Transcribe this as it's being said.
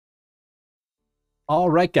All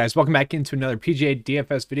right, guys, welcome back into another PGA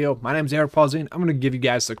DFS video. My name is Eric Paulzine. I'm going to give you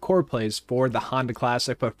guys the core plays for the Honda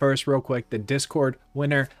Classic. But first, real quick, the Discord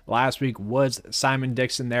winner last week was Simon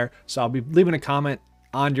Dixon there. So I'll be leaving a comment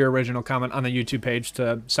on your original comment on the YouTube page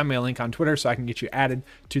to send me a link on Twitter so I can get you added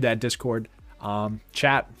to that Discord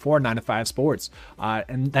chat for 9 to 5 Sports.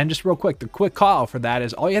 And then just real quick, the quick call for that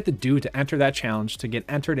is all you have to do to enter that challenge, to get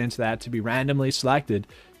entered into that, to be randomly selected,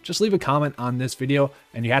 just leave a comment on this video,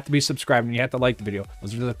 and you have to be subscribed and you have to like the video.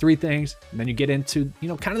 Those are the 3 things. And then you get into,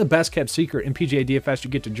 kind of the best kept secret in PGA DFS. You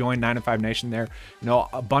get to join 9 to 5 Nation there.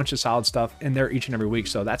 A bunch of solid stuff in there each and every week.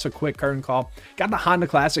 So that's a quick curtain call. Got the Honda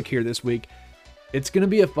Classic here this week. It's going to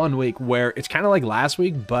be a fun week where it's kind of like last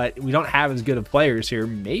week, but we don't have as good of players here.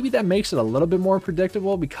 Maybe that makes it a little bit more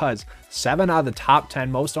predictable because 7 out of the top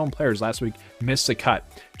 10 most owned players last week missed the cut.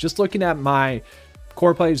 Just looking at my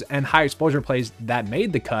core plays and high exposure plays that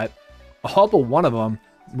made the cut, all but one of them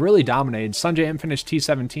really dominated. Sungjae Im finished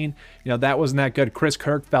T17. That wasn't that good. Chris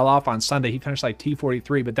Kirk fell off on Sunday. He finished like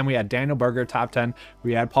T43, but then we had Daniel Berger top 10.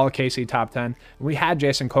 We had Paul Casey top 10. And we had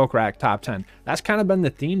Jason Kokrak top 10. That's kind of been the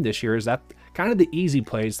theme this year, is that kind of the easy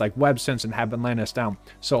plays like Webb Simpson have been laying us down.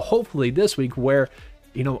 So hopefully this week where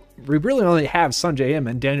we really only have Sungjae Im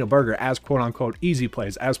and Daniel Berger as quote-unquote easy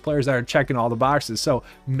plays, as players that are checking all the boxes. So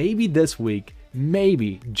maybe this week,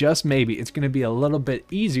 just maybe, it's going to be a little bit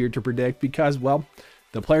easier to predict because, well,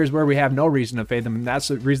 the players where we have no reason to fade them, and that's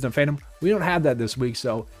the reason to fade them, we don't have that this week.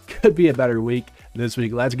 So could be a better week this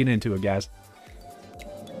week. Let's get into it, guys.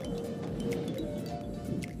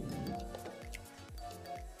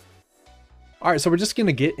 All right, so we're just going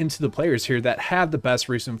to get into the players here that have the best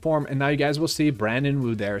recent form, and now you guys will see Brandon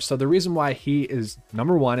Wu there. So the reason why he is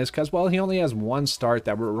number 1 is because, well, he only has 1 start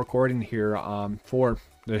that we're recording here for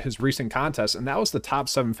his recent contest, and that was the top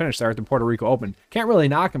 7 finish there at the Puerto Rico Open. Can't really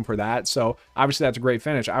knock him for that, so obviously that's a great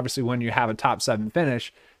finish. Obviously, when you have a top 7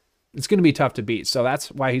 finish, it's going to be tough to beat. So that's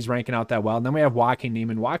why he's ranking out that well. And then we have Joaquin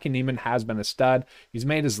Niemann. Joaquin Niemann has been a stud. He's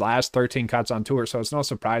made his last 13 cuts on tour, so it's no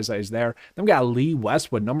surprise that he's there. Then we got Lee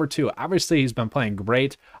Westwood, number 2. Obviously, he's been playing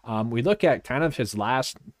great. We look at kind of his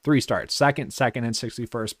last 3 starts, second, and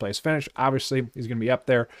 61st place finish. Obviously, he's going to be up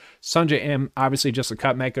there. Sungjae Im, obviously just a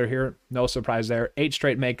cut maker here. No surprise there. 8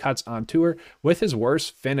 straight made cuts on tour with his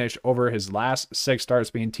worst finish over his last 6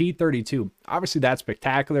 starts being T32. Obviously, that's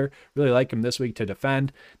spectacular. Really like him this week to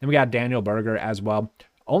defend. Then we got Daniel Berger as well.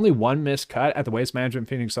 Only 1 missed cut at the Waste Management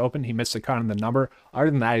Phoenix Open. He missed the cut on the number.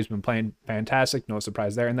 Other than that, he's been playing fantastic. No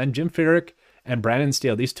surprise there. And then Jim Furyk and Brandon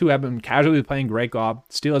Steele. These two have been casually playing great golf.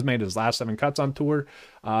 Steele has made his last 7 cuts on tour.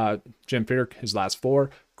 Jim Furyk, his last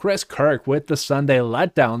 4. Chris Kirk with the Sunday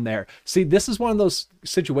letdown there. See, this is one of those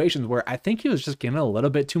situations where I think he was just getting a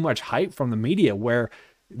little bit too much hype from the media, where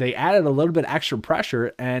they added a little bit extra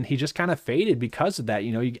pressure and he just kind of faded because of that.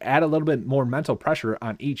 You add a little bit more mental pressure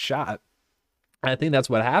on each shot. I think that's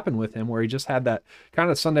what happened with him, where he just had that kind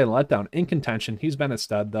of Sunday letdown. In contention, he's been a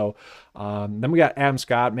stud though. Then we got Adam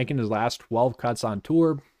Scott making his last 12 cuts on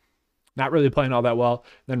tour. Not really playing all that well.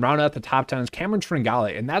 Then rounding out the top 10 is Cameron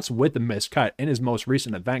Tringale, and that's with the missed cut in his most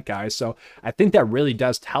recent event, guys. So I think that really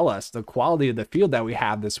does tell us the quality of the field that we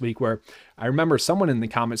have this week, where I remember someone in the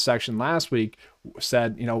comment section last week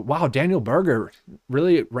said, wow, Daniel Berger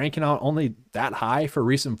really ranking out only that high for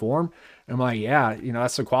recent form. And I'm like, yeah,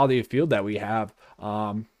 that's the quality of field that we have.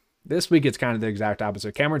 This week, it's kind of the exact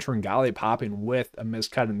opposite. Cameron Tringale popping with a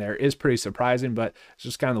miscut in there is pretty surprising, but it's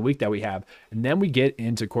just kind of the week that we have. And then we get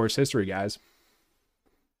into course history, guys.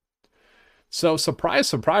 So surprise,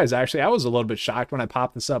 surprise, actually, I was a little bit shocked when I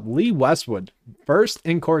popped this up. Lee Westwood, first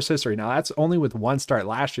in course history. Now, that's only with 1 start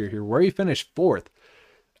last year here, where he finished 4th.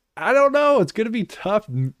 I don't know. It's going to be tough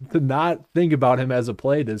to not think about him as a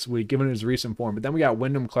play this week, given his recent form. But then we got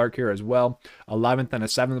Wyndham Clark here as well. 11th and a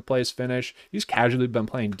 7th place finish. He's casually been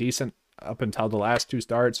playing decent up until the last 2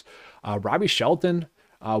 starts. Robbie Shelton,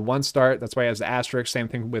 1 start. That's why he has the asterisk. Same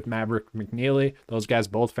thing with Maverick McNeely. Those guys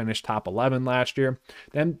both finished top 11 last year.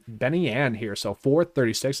 Then Benny Yan here. So 4th,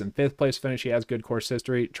 36th, and 5th place finish. He has good course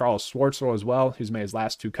history. Charles Schwartzel as well. He's made his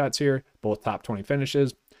last 2 cuts here. Both top 20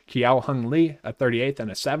 finishes. Kiao Hung Lee, a 38th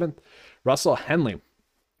and a 7th. Russell Henley.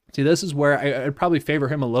 See, this is where I'd probably favor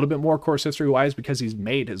him a little bit more course history-wise because he's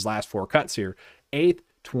made his last 4 cuts here. 8th,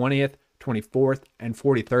 20th, 24th, and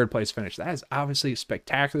 43rd place finish. That is obviously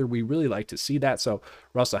spectacular. We really like to see that. So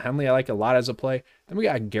Russell Henley, I like a lot as a play. Then we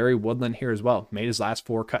got Gary Woodland here as well. Made his last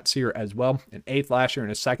 4 cuts here as well. An 8th last year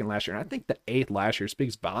and a 2nd last year. And I think the 8th last year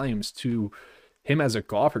speaks volumes to him as a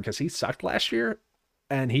golfer because he sucked last year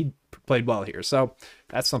and he played well here. So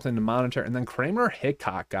that's something to monitor. And then Kramer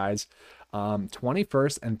Hickok, guys.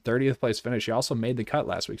 21st and 30th place finish. He also made the cut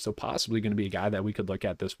last week, so possibly going to be a guy that we could look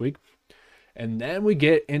at this week. And then we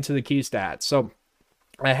get into the key stats. So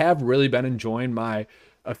I have really been enjoying my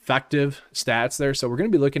effective stats there. So we're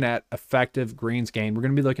going to be looking at effective greens gained. We're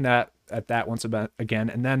going to be looking at that once again.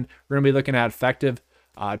 And then we're going to be looking at effective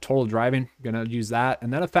total driving. Going to use that.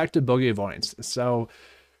 And then effective bogey avoidance. So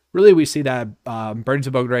really we see that birdie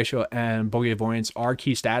to bogey ratio and bogey avoidance are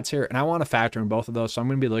key stats here. And I want to factor in both of those. So I'm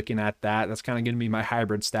going to be looking at that. That's kind of going to be my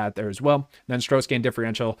hybrid stat there as well. And then strokes gained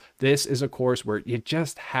differential. This is a course where you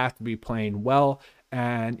just have to be playing well,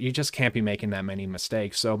 and you just can't be making that many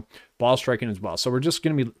mistakes. So ball striking as well. So we're just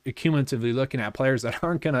going to be cumulatively looking at players that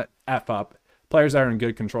aren't going to F up, players that are in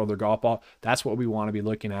good control of their golf ball. That's what we want to be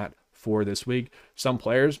looking at for this week. Some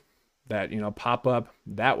players that, pop up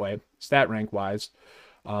that way, stat rank wise,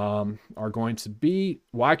 are going to be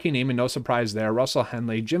Joaquin Niemann, no surprise there, Russell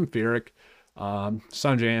Henley, Jim Furyk,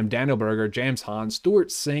 Sungjae Im, Daniel Berger, James Hahn, Stuart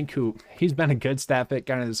Sink, who he's been a good stat fit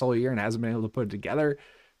kind of this whole year and hasn't been able to put it together.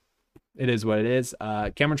 It is what it is.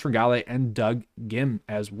 Cameron Tringale and Doug Ghim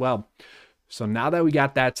as well. So now that we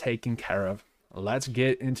got that taken care of, let's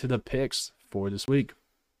get into the picks for this week.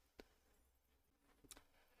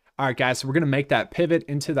 All right, guys, so we're going to make that pivot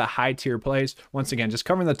into the high tier plays. Once again, just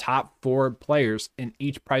covering the top 4 players in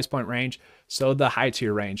each price point range. So the high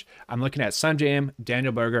tier range, I'm looking at Sungjae Im,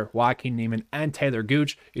 Daniel Berger, Joaquin Niemann, and Taylor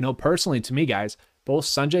Gooch. Personally to me, guys, both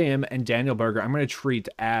Sungjae Im and Daniel Berger, I'm going to treat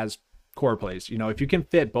as core plays. If you can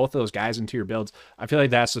fit both of those guys into your builds, I feel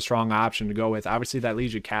like that's a strong option to go with. Obviously, that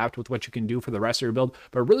leaves you capped with what you can do for the rest of your build.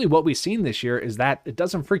 But really what we've seen this year is that it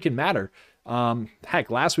doesn't freaking matter.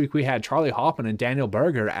 Heck, last week we had Charlie Hoffman and Daniel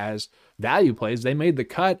Berger as value plays. They made the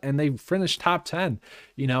cut and they finished top 10.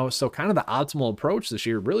 So kind of the optimal approach this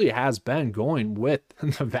year really has been going with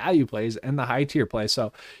the value plays and the high tier plays.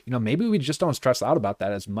 So, maybe we just don't stress out about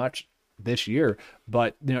that as much this year,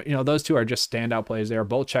 but those two are just standout plays. They are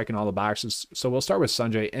both checking all the boxes. So we'll start with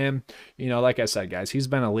Sungjae Im. Like I said, guys, he's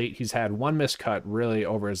been elite. He's had one missed cut really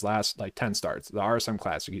over his last 10 starts, the RSM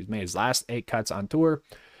Classic. He's made his last 8 cuts on tour.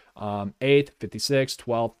 8th, 56th,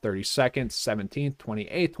 12th, 32nd, 17th,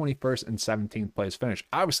 28th, 21st, and 17th place finish.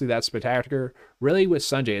 Obviously that's spectacular. Really with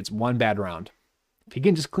Sungjae, it's one bad round. If he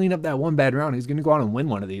can just clean up that one bad round, he's going to go out and win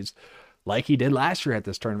one of these like he did last year at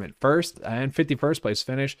this tournament. 1st and 51st place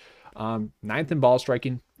finish. 9th in ball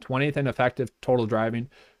striking, 20th in effective total driving,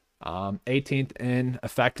 18th in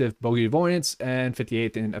effective bogey avoidance, and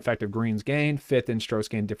 58th in effective greens gained, 5th in strokes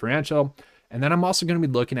gained differential. And then I'm also going to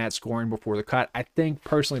be looking at scoring before the cut. I think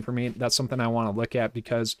personally for me, that's something I want to look at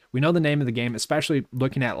because we know the name of the game, especially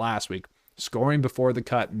looking at last week. Scoring before the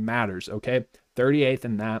cut matters, okay? 38th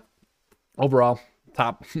in that. Overall,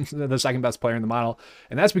 top, the second best player in the model.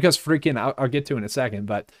 And that's because freaking, I'll get to in a second,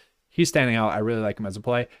 but he's standing out. I really like him as a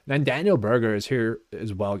play. And then Daniel Berger is here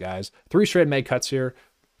as well, guys. 3 straight made cuts here,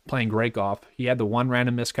 playing great golf. He had the one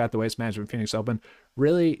random miscut, the Waste Management Phoenix Open.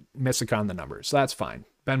 Really missed a cut on the numbers, so that's fine.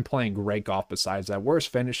 Been playing great golf besides that. Worst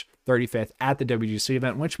finish, 35th at the WGC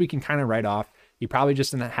event, which we can kind of write off. He probably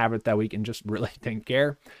just didn't have it that week and just really didn't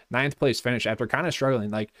care. 9th place finish after kind of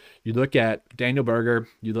struggling. Like you look at Daniel Berger,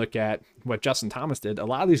 you look at what Justin Thomas did. A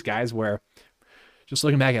lot of these guys where, just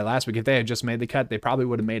looking back at last week, if they had just made the cut, they probably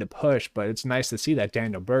would have made a push. But it's nice to see that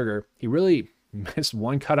Daniel Berger, he really missed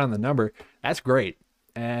one cut on the number. That's great.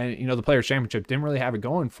 And, the Players' Championship didn't really have it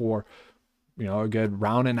going for, a good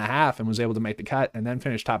round and a half and was able to make the cut and then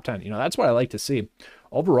finish top 10. That's what I like to see.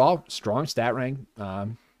 Overall, strong stat rank,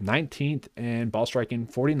 19th in ball striking,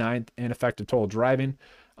 49th in effective total driving.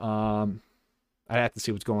 I'd have to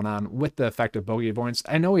see what's going on with the effective bogey avoidance.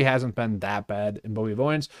 I know he hasn't been that bad in bogey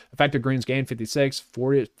avoidance. Effective greens gained, 56,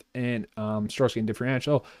 40th in strokes gained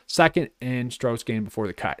differential, 2nd in strokes gained before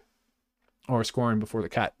the cut, or scoring before the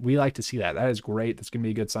cut. We like to see that. That is great. That's going to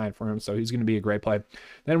be a good sign for him. So he's going to be a great play.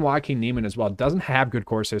 Then Joaquin Niemann as well. Doesn't have good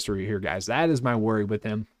course history here, guys. That is my worry with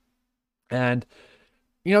him. And,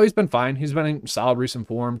 he's been fine. He's been in solid recent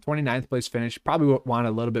form. 29th place finish. Probably want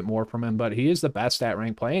a little bit more from him, but he is the best stat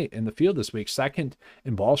rank play in the field this week. 2nd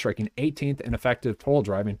in ball striking, 18th in effective total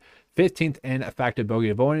driving, 15th in effective bogey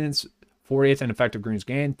avoidance, 40th in effective greens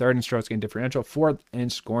gained, 3rd in strokes gained differential, 4th in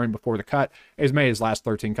scoring before the cut. He's made his last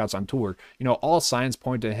 13 cuts on tour. All signs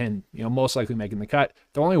point to him, most likely making the cut.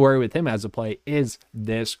 The only worry with him as a play is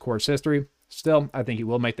this course history. Still, I think he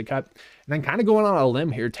will make the cut. And then kind of going on a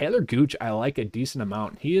limb here, Taylor Gooch, I like a decent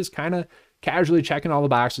amount. He is kind of casually checking all the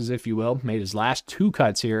boxes, if you will. Made his last 2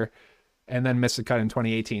 cuts here and then missed the cut in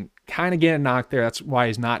 2018. Kind of getting knocked there. That's why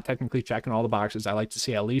he's not technically checking all the boxes. I like to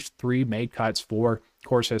see at least 3 made cuts for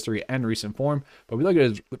course history and recent form. But we look at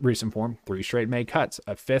his recent form, 3 straight made cuts,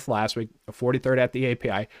 a 5th last week, a 43rd at the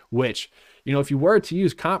API, which, if you were to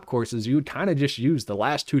use comp courses, you would kind of just use the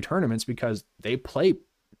last 2 tournaments because they play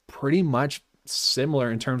pretty much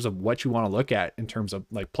similar in terms of what you want to look at in terms of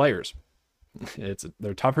like players.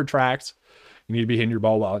 They're tougher tracks. You need to be hitting your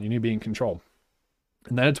ball well. You need to be in control.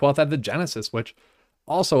 And then at 12th at the Genesis, which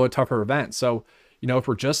also a tougher event. So, if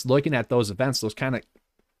we're just looking at those events, those kind of,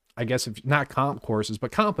 I guess, if not comp courses,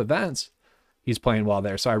 but comp events, he's playing well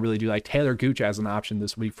there. So I really do like Taylor Gooch as an option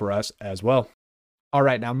this week for us as well. All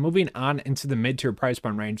right, now moving on into the mid-tier price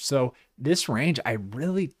point range. So this range I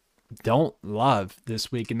really don't love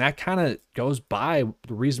this week, and that kind of goes by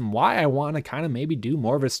the reason why I want to kind of maybe do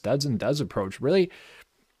more of a studs and duds approach. Really,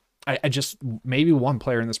 I just maybe one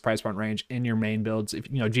player in this price point range in your main builds. If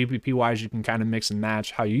GPP wise, you can kind of mix and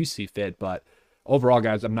match how you see fit, but overall,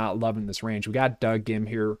 guys, I'm not loving this range. We got Doug Gim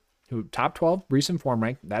here, who top 12 recent form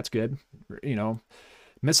rank. That's good.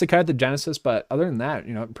 Missed the cut at the Genesis, but other than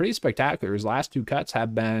that, pretty spectacular. His last 2 cuts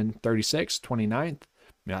have been 36th, 29th.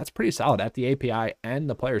 That's pretty solid at the API and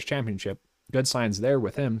the Players Championship. Good signs there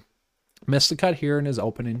with him. Missed the cut here in his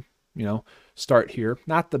opening, start here.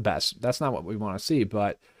 Not the best. That's not what we want to see,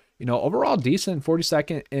 but overall decent.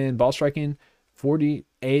 42nd in ball striking,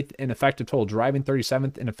 48th in effective total driving,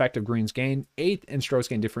 37th in effective greens gain, 8th in strokes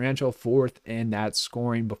gain differential, 4th in that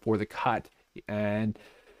scoring before the cut. And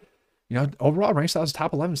overall rank style is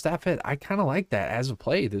top 11 stat fit. I kind of like that as a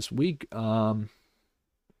play this week. I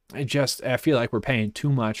feel like we're paying too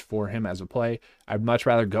much for him as a play. I'd much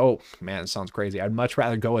rather go, man, it sounds crazy. I'd much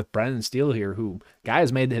rather go with Brendan Steele here, who guy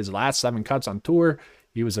has made his last 7 cuts on tour.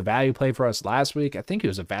 He was a value play for us last week. I think he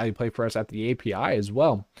was a value play for us at the API as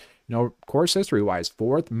well. Course history wise,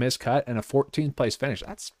 4th miscut and a 14th place finish.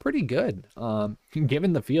 That's pretty good,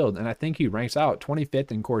 given the field. And I think he ranks out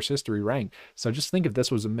 25th in course history rank. So just think if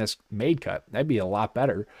this was a made cut, that'd be a lot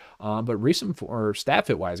better. But recent or stat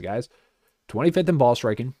fit wise, guys, 25th in ball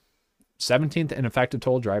striking, 17th in effective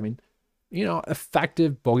total driving.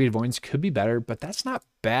 Effective bogey avoidance could be better, but that's not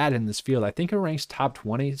bad in this field. I think it ranks top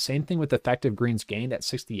 20. Same thing with effective greens gained at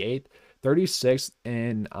 68th, 36th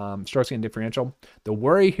in strokes gained differential. The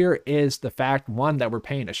worry here is the fact, one, that we're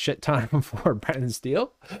paying a shit ton for Brendan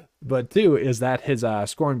Steele, but 2 is that his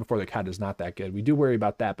scoring before the cut is not that good. We do worry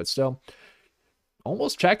about that, but still,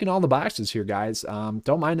 almost checking all the boxes here, guys.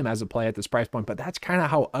 Don't mind him as a play at this price point, but that's kind of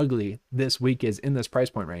how ugly this week is in this price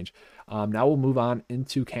point range. Now we'll move on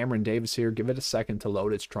into Cameron Davis here. Give it a second to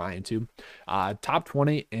load. It's trying to. Top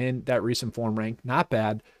 20 in that recent form rank, not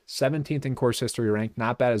bad. 17th in course history rank,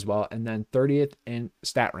 not bad as well. And then 30th in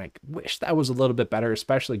stat rank. Wish that was a little bit better,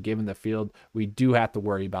 especially given the field. We do have to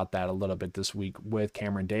worry about that a little bit this week with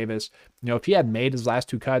Cameron Davis. If he had made his last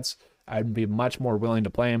 2 cuts, I'd be much more willing to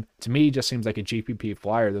play him. To me, he just seems like a GPP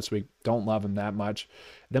flyer this week. Don't love him that much.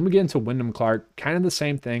 Then we get into Wyndham Clark. Kind of the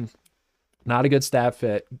same thing. Not a good stat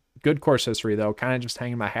fit. Good course history, though. Kind of just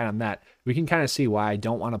hanging my hat on that. We can kind of see why I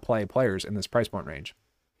don't want to play players in this price point range.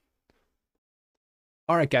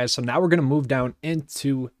 All right, guys. So now we're going to move down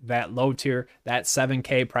into that low tier, that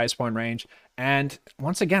 7K price point range. And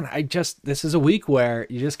once again, this is a week where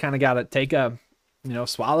you just kind of got to take a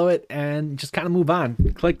swallow it and just kind of move on.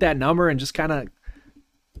 Click that number and just kind of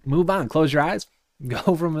move on. Close your eyes.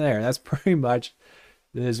 Go from there. That's pretty much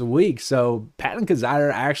this week. So Patton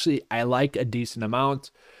Kizzire, actually, I like a decent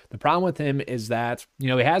amount. The problem with him is that, he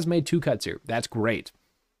has made 2 cuts here. That's great.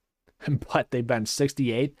 But they've been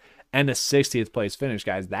 68th and a 60th place finish,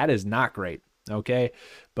 guys. That is not great. Okay.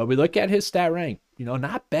 But we look at his stat rank,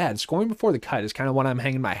 not bad. Scoring before the cut is kind of what I'm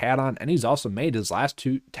hanging my hat on. And he's also made his last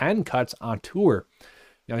 10 cuts on tour.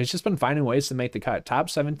 He's just been finding ways to make the cut. Top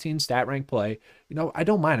 17 stat rank play. I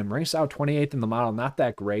don't mind him. Ranks out 28th in the model. Not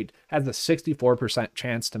that great. Has a 64%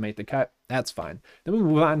 chance to make the cut. That's fine. Then we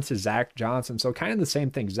move on to Zach Johnson. So kind of the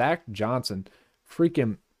same thing. Zach Johnson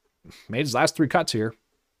freaking made his last 3 cuts here.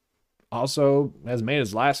 Also has made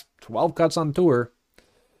his last 12 cuts on tour.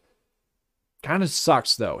 Kind of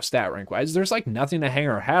sucks, though, stat rank-wise. There's like nothing to hang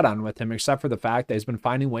our hat on with him except for the fact that he's been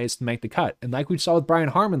finding ways to make the cut. And like we saw with Brian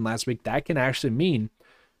Harman last week, that can actually mean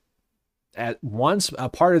at once a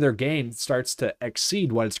part of their game starts to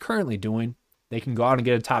exceed what it's currently doing, they can go out and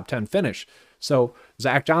get a top 10 finish. So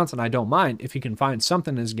Zach Johnson, I don't mind. If he can find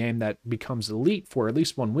something in his game that becomes elite for at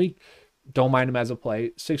least 1 week, don't mind him as a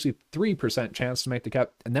play. 63% chance to make the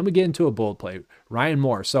cut. And then we get into a bold play, Ryan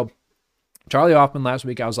Moore. So Charlie Hoffman last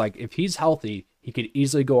week, I was like, if he's healthy, he could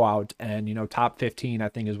easily go out and, top 15, I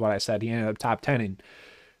think is what I said. He ended up top 10ing.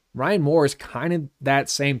 Ryan Moore is kind of that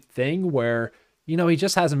same thing where, he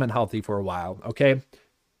just hasn't been healthy for a while, okay?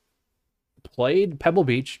 Played Pebble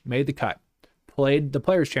Beach, made the cut. Played the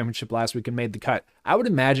Players Championship last week and made the cut. I would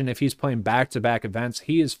imagine if he's playing back-to-back events,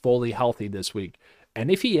 he is fully healthy this week. And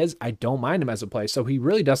if he is, I don't mind him as a play. So he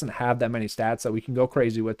really doesn't have that many stats that we can go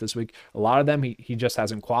crazy with this week. A lot of them he just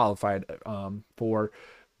hasn't qualified for.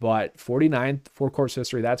 But 49th for course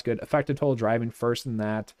history, that's good. Effective total driving, first in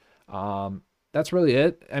that. That's really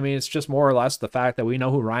it. I mean, it's just more or less the fact that we know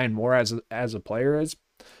who Ryan Moore as a player is,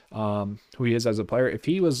 who he is as a player. If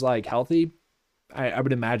he was like healthy, I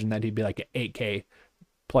would imagine that he'd be like an 8K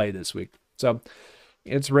play this week. So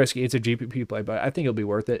it's risky. It's a GPP play, but I think it'll be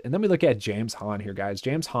worth it. And then we look at James Hahn here, guys.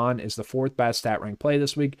 James Hahn is the 4th best stat rank play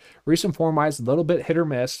this week. Recent form-wise, a little bit hit or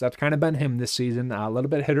miss. That's kind of been him this season, a little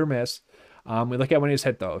bit hit or miss. We look at when he's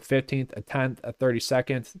hit, though, 15th, a 10th, a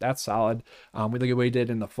 32nd. That's solid. We look at what he did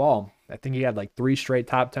in the fall. I think he had like 3 straight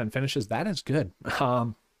top 10 finishes. That is good.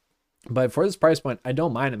 But for this price point, I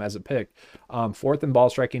don't mind him as a pick. 4th in ball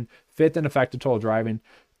striking, 5th in effective total driving,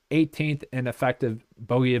 18th in effective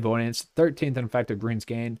bogey avoidance, 13th in effective greens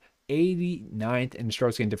gained, 89th in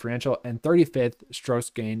strokes gained differential, and 35th strokes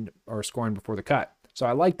gained or scoring before the cut. So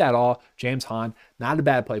I like that all. James Hahn, not a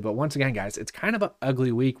bad play. But once again, guys, it's kind of an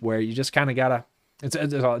ugly week where you just kind of got to,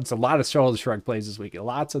 it's a lot of shoulder shrug plays this week.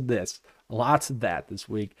 Lots of this, lots of that this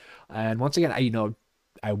week. And once again,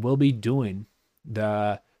 I will be doing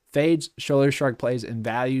the fades, shoulder shrug plays, and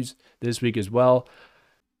values this week as well.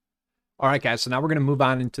 All right, guys, so now we're going to move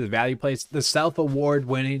on into the value plays, the self-award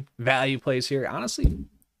winning value plays here. Honestly,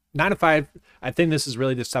 9 to 5, I think this is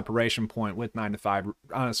really the separation point with 9 to 5.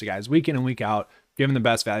 Honestly, guys, week in and week out, giving the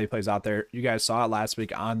best value plays out there. You guys saw it last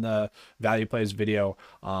week on the value plays video.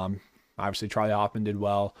 Obviously, Charlie Hoffman did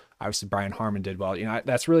well. Obviously, Brian Harman did well.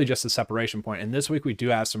 That's really just the separation point. And this week, we do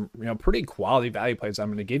have some, pretty quality value plays I'm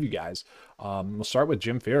going to give you guys. We'll start with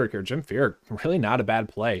Jim Furyk here. Jim Furyk, really not a bad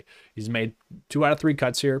play. He's made 2 out of 3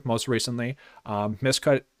 cuts here, most recently. Missed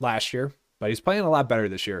cut last year, but he's playing a lot better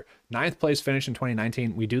this year. 9th place finish in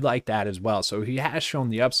 2019. We do like that as well. So he has shown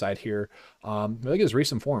the upside here. Look at his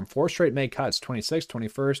recent form. 4 straight made cuts, 26th,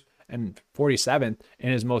 21st, and 47th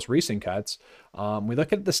in his most recent cuts. We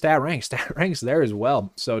look at the stat ranks there as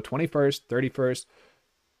well. So 21st, 31st,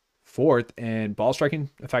 4th in ball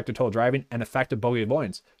striking, effective total driving, and effective bogey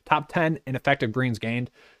avoidance. Top 10 in effective greens gained,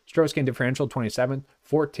 strokes gained differential, 27th,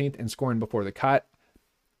 14th in scoring before the cut.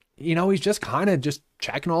 He's just kind of just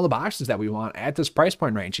checking all the boxes that we want at this price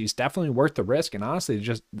point range. He's definitely worth the risk. And honestly, it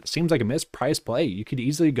just seems like a mispriced play. You could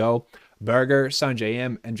easily go Berger, Sungjae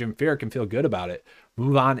Im, and Jim Furyk and feel good about it.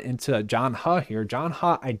 Move on into John Huh here. John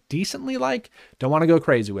Huh, I decently like. Don't want to go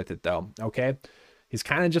crazy with it, though. Okay. He's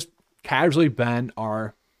kind of just casually been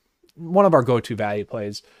one of our go-to value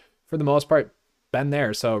plays. For the most part, been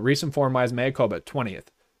there. So recent form-wise, Mayakoba, 20th.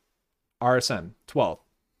 RSM, 12th.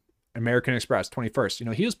 American Express,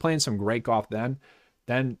 21st. He was playing some great golf then.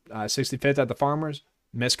 Then 65th at the Farmers,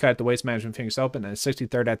 miscut at the Waste Management Phoenix Open, and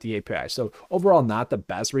 63rd at the API. So overall, not the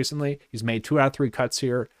best recently. He's made 2 out of 3 cuts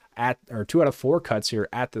here 2 out of 4 cuts here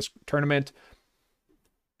at this tournament.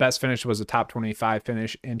 Best finish was a top 25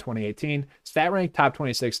 finish in 2018. Stat rank, top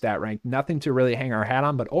 26 stat rank. Nothing to really hang our hat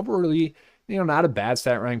on, but overall, not a bad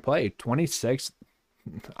stat rank play. 26th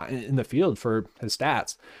in the field for his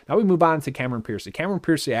stats. Now we move on to Cameron Piercy. Cameron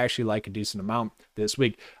Piercy I actually like a decent amount this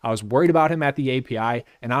week. I was worried about him at the API,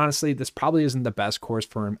 and honestly, this probably isn't the best course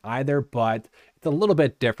for him either, but it's a little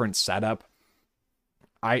bit different setup.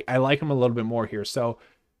 I like him a little bit more here. So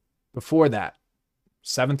before that,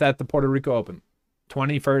 7th at the Puerto Rico Open,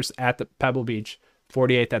 21st at the Pebble Beach,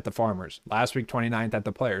 48th at the Farmers. Last week, 29th at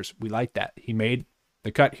the Players. We like that. He made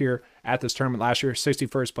the cut here at this tournament last year,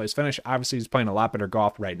 61st place finish. Obviously, he's playing a lot better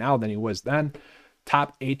golf right now than he was then.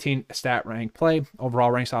 Top 18 stat rank play. Overall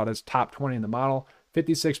ranks out as top 20 in the model.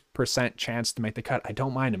 56% chance to make the cut. I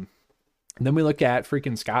don't mind him. And then we look at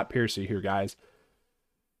freaking Scott Piercy here, guys.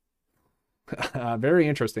 Very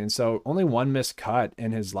interesting. So only 1 missed cut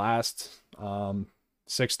in his last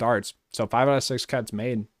 6 starts. So 5 out of 6 cuts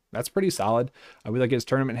made. That's pretty solid. We look at his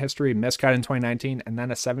tournament history, miscut in 2019, and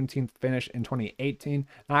then a 17th finish in 2018.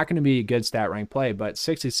 Not going to be a good stat rank play, but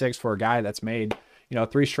 66 for a guy that's made,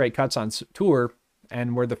 3 straight cuts on tour,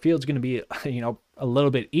 and where the field's going to be, a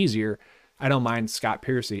little bit easier. I don't mind Scott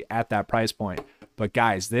Piercy at that price point. But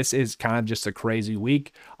guys, this is kind of just a crazy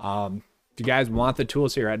week. If you guys want the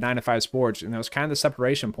tools here at 9 to 5 Sports, and it was kind of the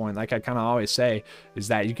separation point, like I kind of always say, is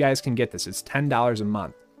that you guys can get this. It's $10 a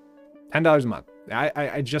month. $10 a month.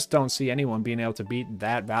 I just don't see anyone being able to beat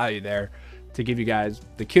that value there to give you guys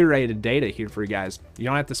the curated data here for you guys. You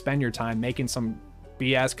don't have to spend your time making some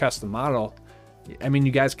BS custom model. I mean,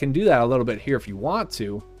 you guys can do that a little bit here if you want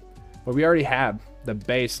to, but we already have the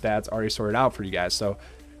base stats already sorted out for you guys. So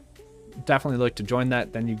definitely look to join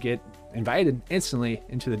that. Then you get invited instantly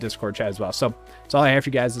into the Discord chat as well. So that's all I have for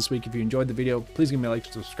you guys this week. If you enjoyed the video, please give me a like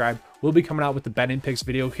and subscribe. We'll be coming out with the betting picks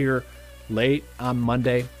video here late on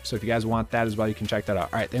Monday. So if you guys want that as well, you can check that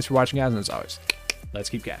out. All right, thanks for watching, guys, and as always, let's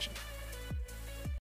keep cashing.